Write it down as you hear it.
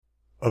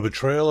A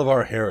Betrayal of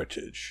Our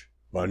Heritage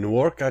by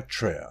Nuork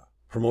Atreya,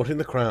 promoting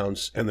the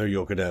crowns and their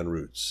Yokudan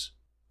roots.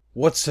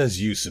 What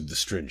says Yusuf the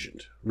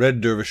Stringent,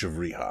 Red Dervish of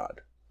Rihad?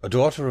 A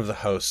daughter of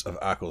the house of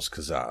Akos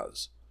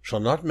Kazaz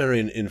shall not marry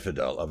an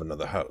infidel of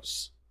another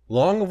house.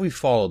 Long have we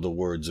followed the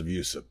words of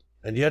Yusuf,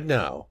 and yet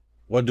now,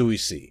 what do we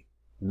see?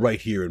 Right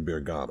here in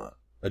Bergama,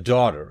 a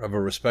daughter of a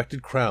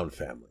respected crown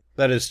family,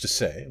 that is to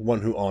say,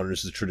 one who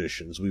honors the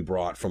traditions we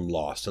brought from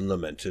lost and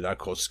lamented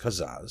Akos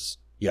Kazaz,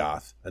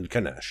 Yath, and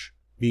Kanesh,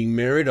 being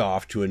married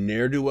off to a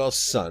ne'er-do-well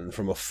son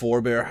from a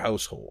forebear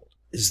household.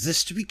 Is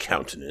this to be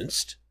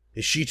countenanced?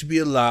 Is she to be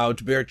allowed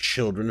to bear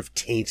children of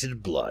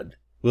tainted blood?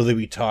 Will they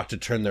be taught to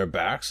turn their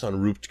backs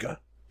on Ruptka,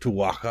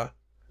 Tuwaka,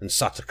 and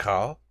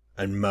Satakal,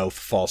 and mouth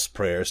false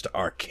prayers to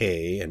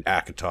Arkay and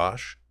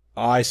Akatosh?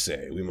 I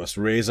say we must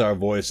raise our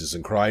voices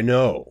and cry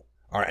no.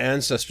 Our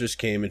ancestors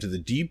came into the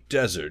deep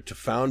desert to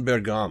found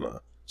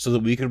Bergama so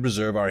that we could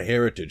preserve our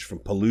heritage from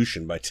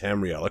pollution by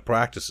Tamrielic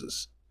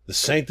practices. The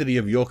sanctity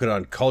of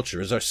Yokudan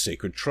culture is our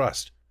sacred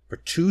trust. For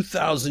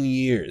 2,000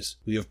 years,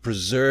 we have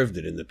preserved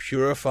it in the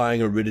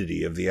purifying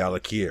aridity of the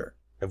Alakir.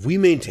 Have we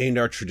maintained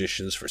our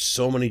traditions for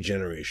so many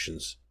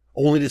generations,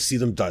 only to see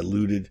them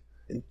diluted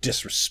and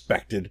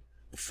disrespected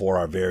before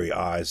our very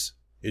eyes?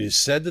 It is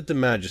said that the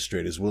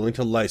magistrate is willing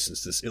to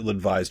license this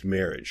ill-advised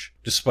marriage,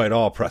 despite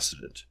all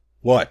precedent.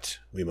 What,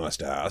 we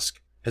must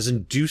ask, has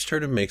induced her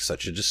to make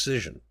such a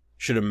decision?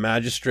 Should a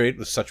magistrate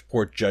with such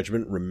poor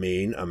judgment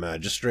remain a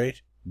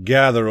magistrate?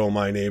 Gather, O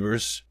my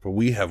neighbors, for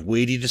we have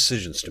weighty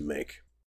decisions to make.